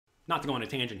not to go on a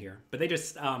tangent here, but they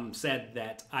just said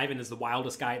that Ivan is the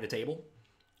wildest guy at the table.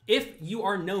 If you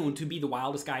are known to be the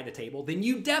wildest guy at the table, then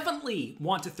you definitely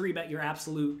want to 3-bet your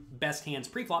absolute best hands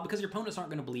pre-flop because your opponents aren't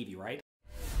going to believe you, right?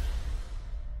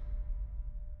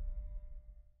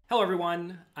 Hello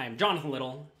everyone, I'm Jonathan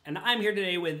Little, and I'm here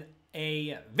today with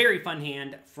a very fun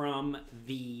hand from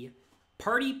the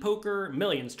Party Poker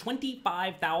Millions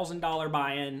 $25,000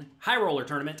 buy-in high roller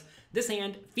tournament. This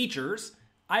hand features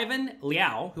Ivan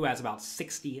Leow, who has about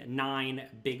 69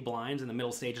 big blinds in the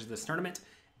middle stages of this tournament,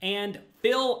 and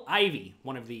Phil Ivey,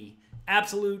 one of the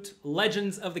absolute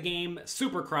legends of the game,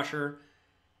 super crusher.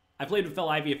 I played with Phil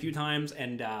Ivey a few times,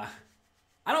 and I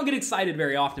don't get excited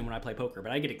very often when I play poker,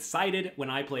 but I get excited when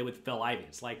I play with Phil Ivey.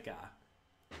 It's like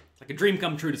a dream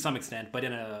come true to some extent, but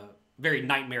in a very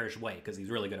nightmarish way because he's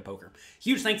really good at poker.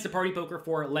 Huge thanks to Party Poker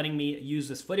for letting me use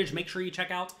this footage. Make sure you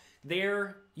check out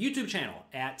their YouTube channel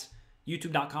at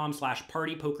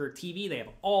youtube.com/partypokertv. They have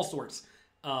all sorts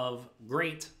of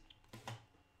great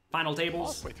final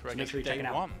tables. Make sure you check it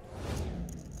out.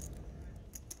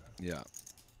 Yeah.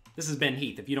 This is Ben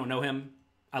Heath. If you don't know him,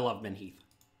 I love Ben Heath.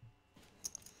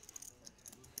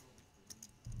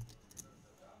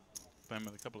 Playing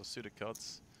with a couple of suited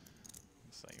cards.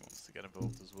 So he wants to get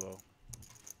involved as well.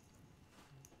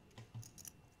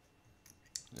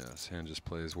 Yeah, this hand just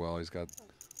plays well. He's got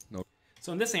no...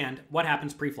 So in this hand, what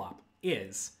happens pre-flop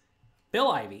is Phil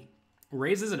Ivey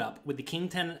raises it up with the King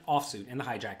 10 offsuit and the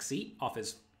hijack seat off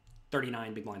his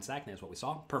 39 big blind stack. And that's what we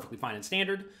saw. Perfectly fine and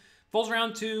standard. Folds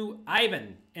around to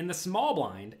Ivan in the small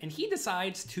blind, and he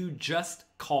decides to just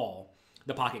call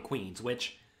the pocket queens,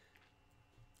 which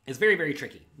is very, very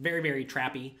tricky. Very, very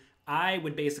trappy. I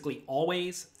would basically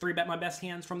always 3-bet my best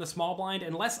hands from the small blind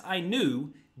unless I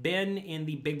knew Ben in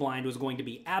the big blind was going to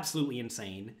be absolutely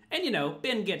insane. And, you know,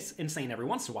 Ben gets insane every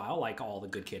once in a while, like all the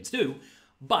good kids do.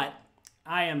 But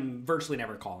I am virtually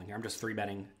never calling here. I'm just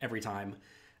 3-betting every time.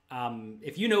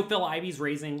 If you know Phil Ivey's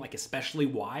raising, like, especially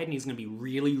wide, and he's going to be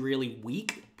really, really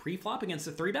weak pre-flop against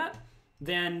a 3-bet,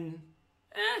 then,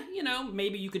 you know,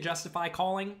 maybe you could justify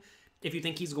calling. If you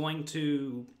think he's going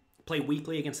to play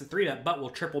weakly against the 3-bet, but will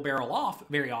triple barrel off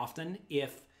very often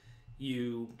if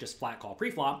you just flat call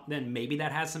pre-flop, then maybe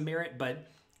that has some merit, but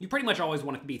you pretty much always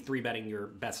want to be 3-betting your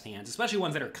best hands, especially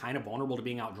ones that are kind of vulnerable to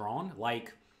being outdrawn,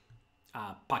 like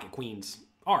pocket queens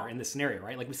are in this scenario,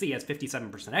 right? Like we see he has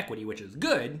 57% equity, which is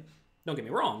good, don't get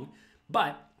me wrong,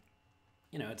 but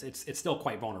you know, it's still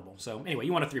quite vulnerable. So anyway,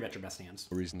 you want to 3-bet your best hands.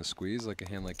 A reason to squeeze, like a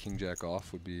hand like King Jack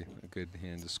off would be a good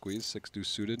hand to squeeze. 6 deuce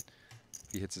suited.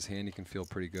 If he hits his hand, he can feel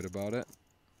pretty good about it.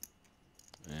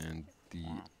 And the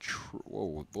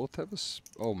whoa, both have a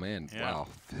oh man, yeah. Wow,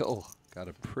 Phil got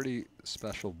a pretty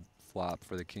special flop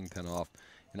for the King 10 off,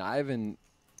 and Ivan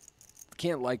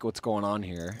can't like what's going on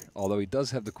here, although he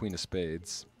does have the Queen of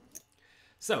Spades.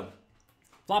 So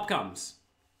flop comes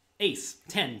Ace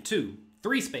 10 2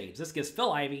 3 spades. This gives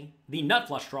Phil Ivey the nut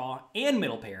flush draw and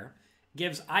middle pair.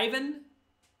 Gives Ivan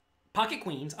pocket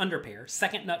queens under pair,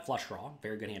 second nut flush draw,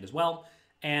 very good hand as well.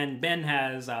 And Ben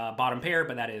has bottom pair,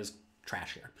 but that is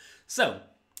trash here. So,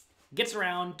 gets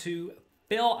around to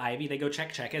Phil Ivey. They go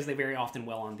check, as they very often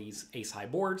will on these ace-high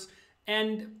boards.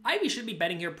 And Ivey should be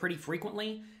betting here pretty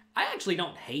frequently. I actually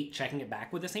don't hate checking it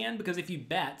back with this hand, because if you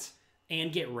bet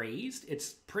and get raised,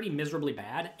 it's pretty miserably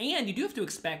bad. And you do have to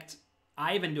expect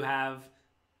Ivan to have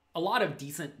a lot of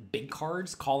decent big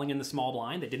cards calling in the small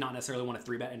blind that did not necessarily want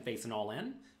to 3-bet and face an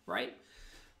all-in, right?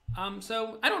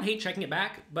 So I don't hate checking it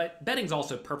back, but betting's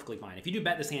also perfectly fine. If you do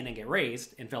bet this hand and get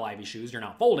raised in Phil Ivey's shoes, you're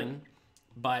not folding,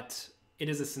 but it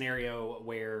is a scenario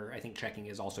where I think checking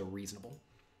is also reasonable.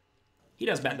 He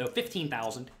does bet, though,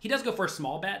 15,000. He does go for a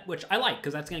small bet, which I like,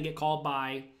 because that's going to get called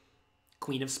by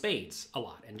Queen of Spades a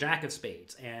lot, and Jack of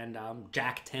Spades, and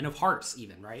Jack 10 of Hearts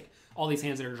even, right? All these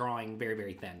hands that are drawing very,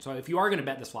 very thin. So if you are going to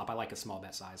bet this flop, I like a small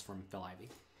bet size from Phil Ivey.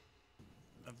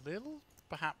 A little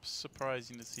perhaps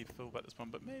surprising to see Phil bet this one,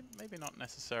 but maybe not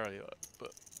necessarily.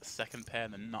 But a second pair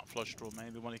and the nut flush draw,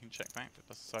 maybe one he can check back, but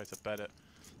that's decided to bet it.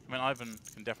 I mean, Ivan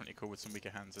can definitely call with some weaker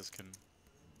hands, as can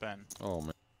Ben. Oh,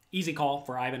 man. Easy call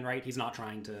for Ivan, right? He's not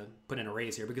trying to put in a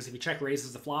raise here, because if he check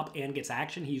raises the flop and gets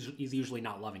action, he's usually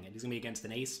not loving it. He's going to be against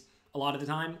an ace a lot of the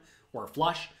time, or a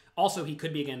flush. Also, he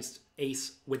could be against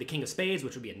ace with the King of Spades,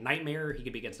 which would be a nightmare. He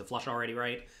could be against a flush already,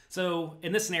 right? So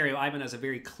in this scenario, Ivan has a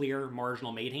very clear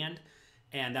marginal made hand,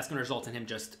 and that's going to result in him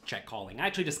just check calling. I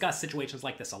actually discuss situations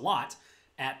like this a lot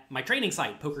at my training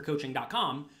site,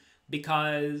 pokercoaching.com,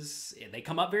 because they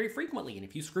come up very frequently. And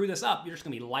if you screw this up, you're just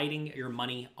going to be lighting your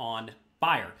money on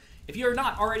fire. If you're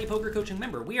not already a Poker Coaching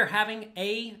member, we are having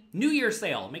a New Year's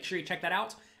sale. Make sure you check that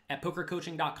out at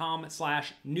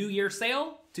pokercoaching.com/New Year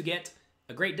sale to get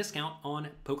a great discount on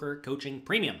Poker Coaching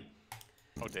Premium.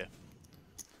 Oh dear.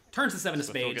 Turns the 7 of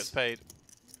So Phil gets spades. paid.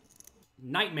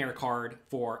 Nightmare card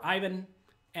for Ivan.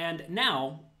 And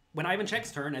now, when Ivan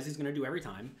checks turn, as he's going to do every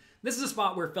time, this is a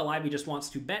spot where Phil Ivey just wants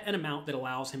to bet an amount that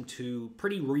allows him to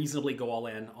pretty reasonably go all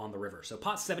in on the river. So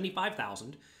pot's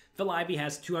 75,000. Phil Ivey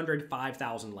has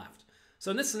 205,000 left.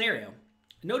 So in this scenario,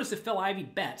 notice if Phil Ivey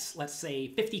bets, let's say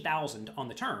 50,000 on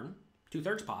the turn,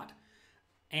 2/3 pot,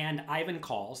 and Ivan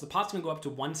calls, the pot's going to go up to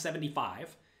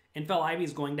 175, and Phil Ivey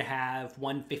is going to have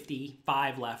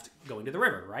 155 left going to the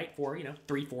river, right? For,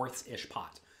 3/4-ish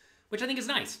pot, which I think is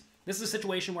nice. This is a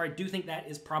situation where I do think that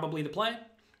is probably the play.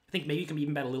 I think maybe you can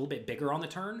even bet a little bit bigger on the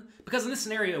turn, because in this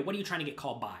scenario, what are you trying to get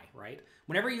called by, right?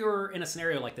 Whenever you're in a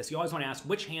scenario like this, you always want to ask,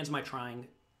 which hands am I trying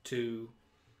to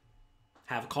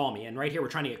have call me? And right here, we're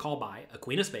trying to get called by a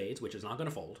queen of spades, which is not going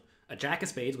to fold, a jack of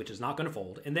spades, which is not going to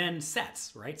fold, and then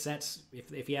sets, right? Sets,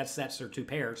 if he has sets or two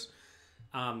pairs,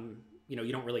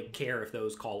 you don't really care if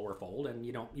those call or fold, and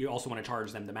you also want to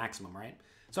charge them the maximum, right?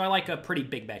 So I like a pretty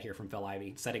big bet here from Phil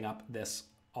Ivey, setting up this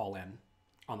all in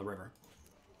on the river.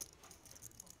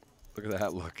 Look at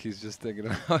that look. He's just thinking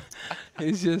about,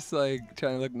 he's just like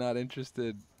trying to look not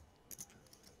interested.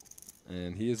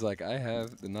 And he is like, I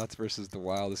have the nuts versus the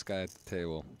wildest guy at the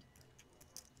table.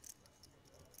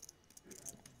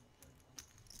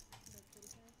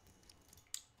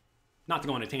 Not to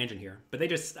go on a tangent here, but they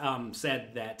just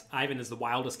said that Ivan is the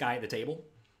wildest guy at the table.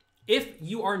 If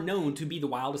you are known to be the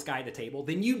wildest guy at the table,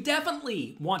 then you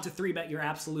definitely want to 3-bet your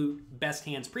absolute best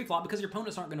hands pre-flop because your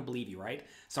opponents aren't going to believe you, right?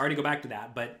 Sorry to go back to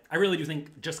that, but I really do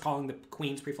think just calling the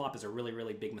queens pre-flop is a really,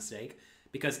 really big mistake.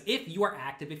 Because if you are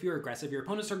active, if you're aggressive, your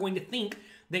opponents are going to think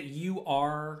that you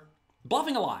are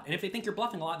bluffing a lot. And if they think you're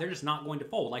bluffing a lot, they're just not going to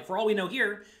fold. Like, for all we know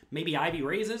here, maybe Ivey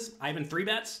raises, Ivan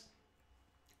 3-bets.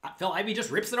 Phil Ivey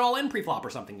just rips it all in pre-flop or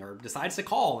something, or decides to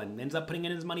call and ends up putting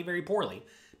in his money very poorly.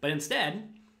 But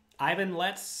instead, Ivan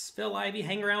lets Phil Ivey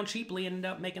hang around cheaply and end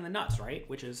up making the nuts, right?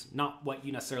 Which is not what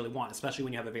you necessarily want, especially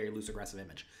when you have a very loose aggressive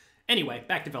image. Anyway,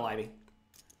 back to Phil Ivey.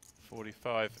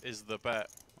 45 is the bet.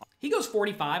 He goes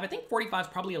 45. I think 45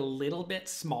 is probably a little bit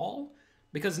small,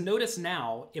 because notice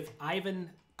now, if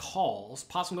Ivan calls,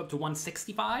 pot's going to go up to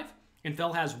 165, and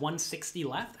Phil has 160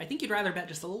 left. I think you'd rather bet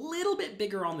just a little bit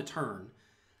bigger on the turn.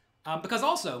 Because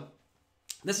also,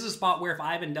 this is a spot where if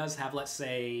Ivan does have, let's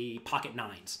say, pocket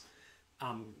nines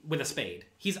with a spade,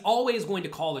 he's always going to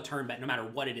call the turn bet no matter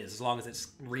what it is, as long as it's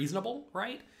reasonable,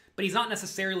 right? But he's not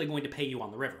necessarily going to pay you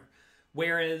on the river.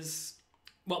 Whereas,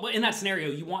 well, in that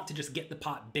scenario, you want to just get the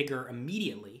pot bigger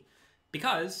immediately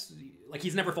because, like,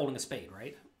 he's never folding a spade,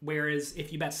 right? Whereas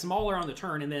if you bet smaller on the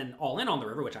turn and then all in on the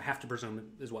river, which I have to presume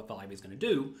is what Phil Ivey's going to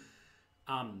do,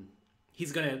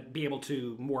 he's going to be able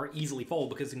to more easily fold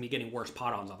because he's going to be getting worse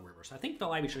pot odds on the river. So I think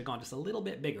Phil Ivey should have gone just a little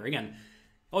bit bigger. Again,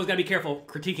 always got to be careful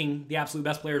critiquing the absolute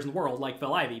best players in the world like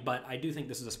Phil Ivey, but I do think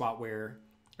this is a spot where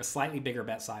a slightly bigger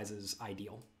bet size is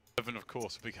ideal. Evan, of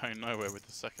course, will be going nowhere with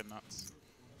the second nuts.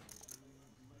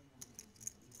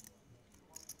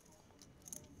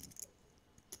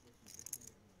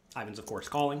 Ivan's, of course,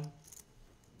 calling.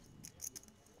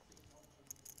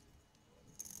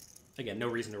 Again, no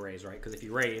reason to raise, right? Because if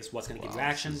you raise, what's going to give you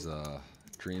action? This is a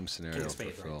dream scenario for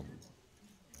Phil. Right?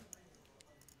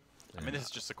 I mean, this is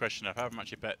just a question of how much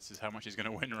he bets is how much he's going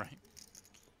to win, right?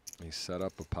 He set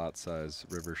up a pot-size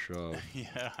river shove.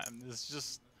 Yeah, and it's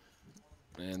just...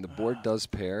 And the board does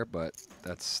pair, but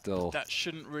that's still... That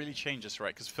shouldn't really change us,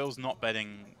 right? Because Phil's not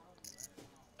betting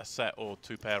a set or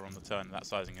two pair on the turn that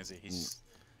sizing, is he?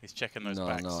 He's checking those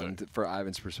backs. No, so. and for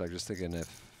Ivan's perspective, just thinking if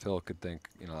Phil could think,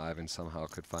 Ivan somehow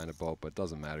could find a boat, but it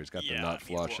doesn't matter. He's got the nut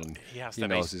flush, and he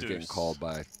knows he's getting called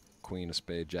by queen of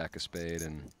spade, jack of spade,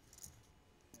 and...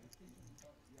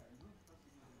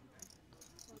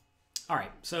 All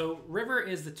right, so river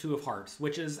is the 2 of hearts,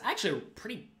 which is actually a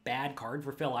pretty bad card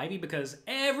for Phil Ivey because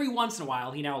every once in a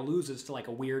while he now loses to like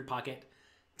a weird pocket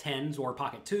 10s or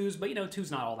pocket 2s, but 2's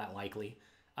not all that likely.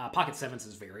 Pocket 7s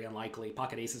is very unlikely.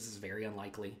 Pocket aces is very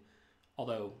unlikely.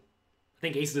 Although, I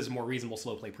think aces is a more reasonable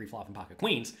slow play pre-flop than pocket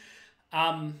queens.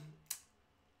 And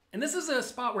this is a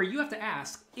spot where you have to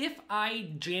ask, if I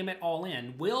jam it all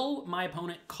in, will my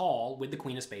opponent call with the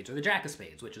queen of spades or the jack of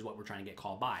spades, which is what we're trying to get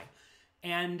called by?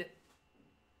 And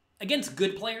against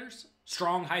good players,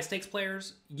 strong, high-stakes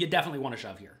players, you definitely want to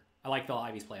shove here. I like Phil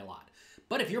Ivey's play a lot.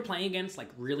 But if you're playing against like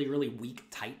really, really weak,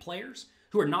 tight players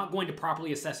who are not going to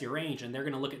properly assess your range, and they're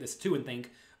going to look at this 2 and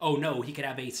think, oh no, he could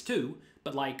have ace 2,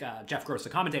 but like Jeff Gross, the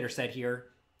commentator, said here,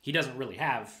 he doesn't really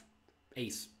have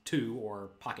ace 2 or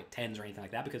pocket 10s or anything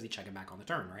like that because he's checking back on the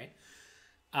turn, right?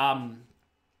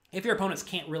 If your opponents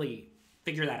can't really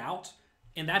figure that out,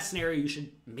 in that scenario, you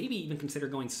should maybe even consider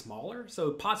going smaller.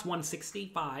 So pot's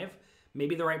 165.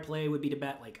 Maybe the right play would be to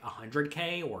bet like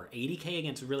 100K or 80K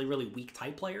against really, really weak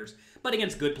type players. But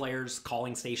against good players,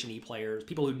 calling station E players,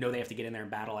 people who know they have to get in there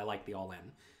and battle, I like the all-in.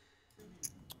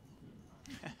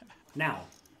 Now,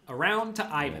 around to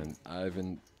Ivan. And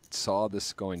Ivan saw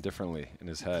this going differently in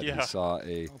his head. Yeah. He saw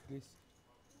a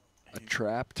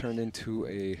trap turn into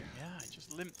a I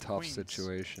just limped the tough queens.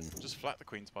 situation. Just flat the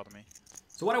queens, pardon me.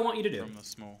 So what I want you to do From the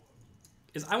small.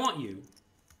 is I want you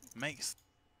Makes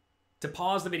to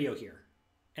pause the video here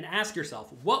and ask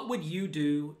yourself, what would you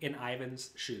do in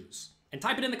Ivan's shoes? And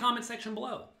type it in the comment section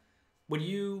below. Would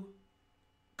you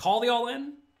call the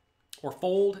all-in or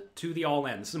fold to the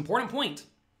all-in? This is an important point.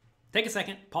 Take a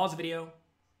second, pause the video.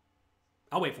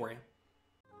 I'll wait for you.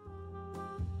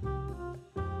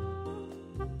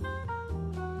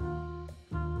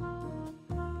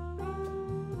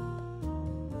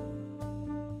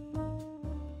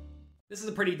 This is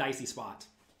a pretty dicey spot.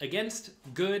 Against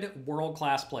good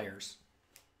world-class players,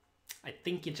 I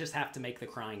think you just have to make the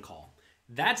crying call.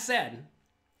 That said,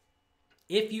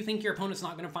 if you think your opponent's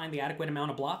not going to find the adequate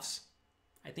amount of bluffs,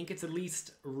 I think it's at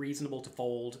least reasonable to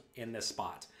fold in this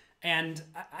spot. And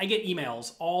I get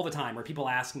emails all the time where people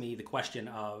ask me the question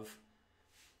of,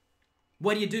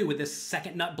 what do you do with this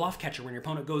second nut bluff catcher when your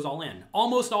opponent goes all in?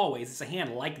 Almost always, it's a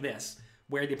hand like this,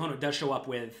 where the opponent does show up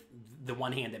with the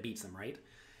one hand that beats them, right?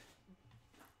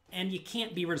 And you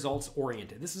can't be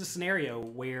results-oriented. This is a scenario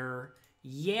where,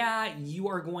 yeah, you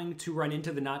are going to run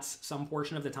into the nuts some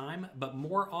portion of the time, but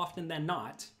more often than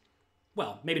not,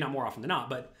 well, maybe not more often than not,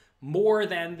 but more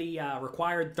than the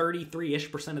required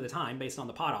 33-ish% of the time, based on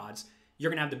the pot odds, you're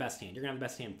going to have the best hand. You're going to have the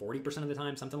best hand 40% of the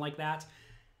time, something like that.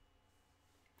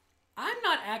 I'm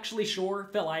not actually sure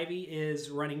Phil Ivey is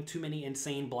running too many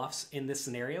insane bluffs in this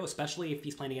scenario, especially if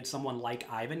he's playing against someone like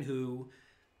Ivan, who,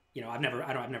 you know, I've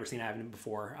never seen Ivan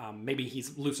before. Maybe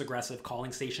he's loose aggressive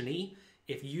calling station E.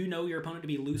 If you know your opponent to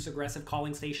be loose aggressive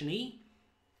calling station E,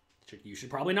 you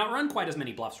should probably not run quite as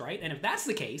many bluffs, right? And if that's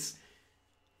the case,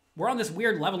 we're on this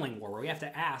weird leveling war where we have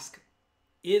to ask,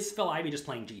 is Phil Ivey just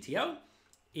playing GTO?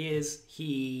 Is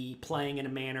he playing in a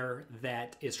manner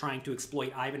that is trying to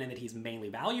exploit Ivan and that he's mainly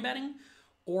value betting?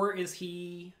 Or is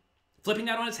he flipping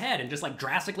that on his head and just like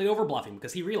drastically over bluffing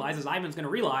because he realizes Ivan's going to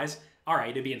realize, all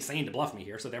right, it'd be insane to bluff me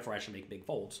here, so therefore I should make big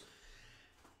folds.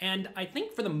 And I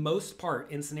think for the most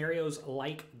part in scenarios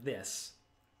like this,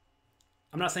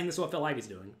 I'm not saying this is what Phil Ivey's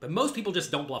doing, but most people just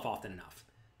don't bluff often enough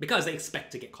because they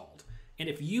expect to get called. And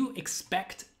if you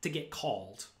expect to get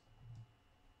called,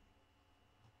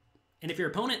 and if your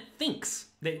opponent thinks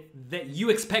that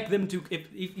you expect them to,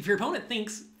 if your opponent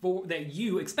thinks that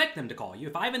you expect them to call you,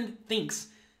 if Ivan thinks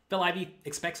Phil Ivey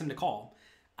expects him to call,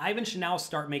 Ivan should now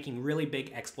start making really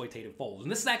big exploitative folds.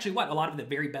 And this is actually what a lot of the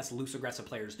very best loose aggressive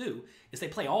players do, is they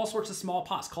play all sorts of small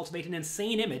pots, cultivate an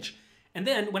insane image, and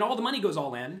then when all the money goes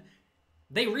all in,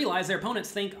 they realize their opponents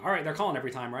think, all right, they're calling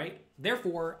every time, right?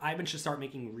 Therefore, Ivan should start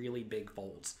making really big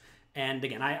folds. And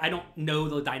again, I don't know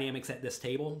the dynamics at this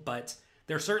table, but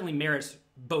there certainly merits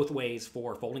both ways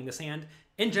for folding this hand.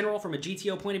 In general, from a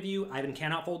GTO point of view, Ivan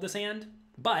cannot fold this hand,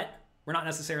 but we're not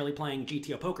necessarily playing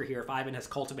GTO poker here if Ivan has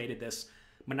cultivated this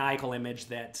maniacal image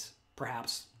that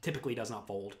perhaps typically does not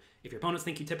fold. If your opponents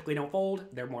think you typically don't fold,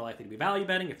 they're more likely to be value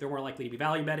betting. If they're more likely to be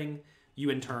value betting,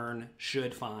 you in turn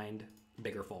should find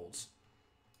bigger folds.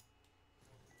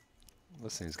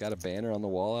 Listen, he's got a banner on the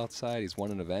wall outside. He's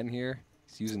won an event here.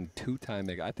 He's using two-time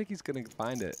make. I think he's going to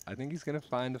find it. I think he's going to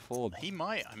find the fold. He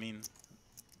might. I mean,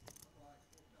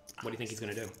 What do you think he's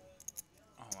going to do?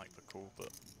 I don't like the call, but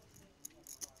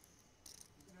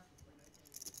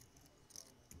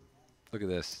Look at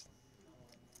this.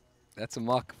 That's a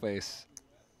muck face.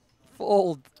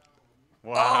 Fold.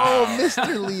 wow. Oh, Mr.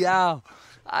 Leow.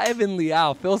 Ivan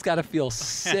Leow. Phil's got to feel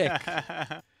sick.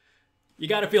 You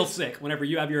got to feel sick whenever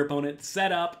you have your opponent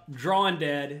set up, drawing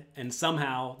dead, and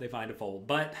somehow they find a fold.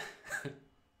 But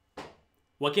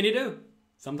what can you do?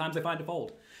 Sometimes they find a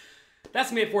fold. That's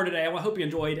going to be it for today. I hope you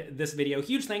enjoyed this video.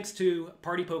 Huge thanks to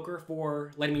Party Poker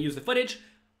for letting me use the footage.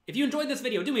 If you enjoyed this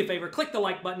video, do me a favor, click the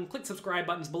like button, click subscribe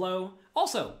buttons below.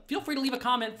 Also, feel free to leave a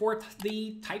comment for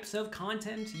the types of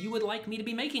content you would like me to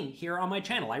be making here on my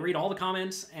channel. I read all the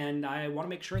comments, and I want to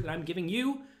make sure that I'm giving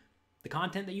you the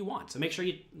content that you want. So make sure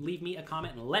you leave me a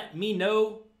comment and let me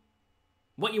know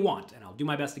what you want, and I'll do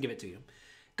my best to give it to you.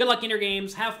 Good luck in your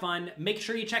games. Have fun. Make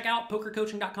sure you check out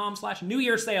pokercoaching.com/New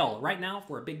Year sale right now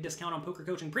for a big discount on Poker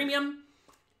Coaching Premium,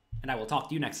 and I will talk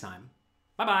to you next time.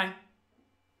 Bye-bye.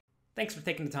 Thanks for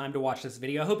taking the time to watch this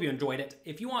video. I hope you enjoyed it.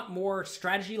 If you want more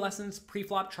strategy lessons,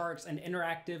 pre-flop charts, and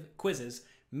interactive quizzes,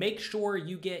 make sure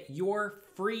you get your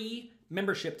free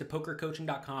membership to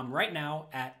pokercoaching.com right now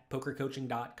at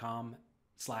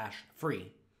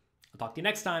pokercoaching.com/free. I'll talk to you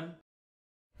next time.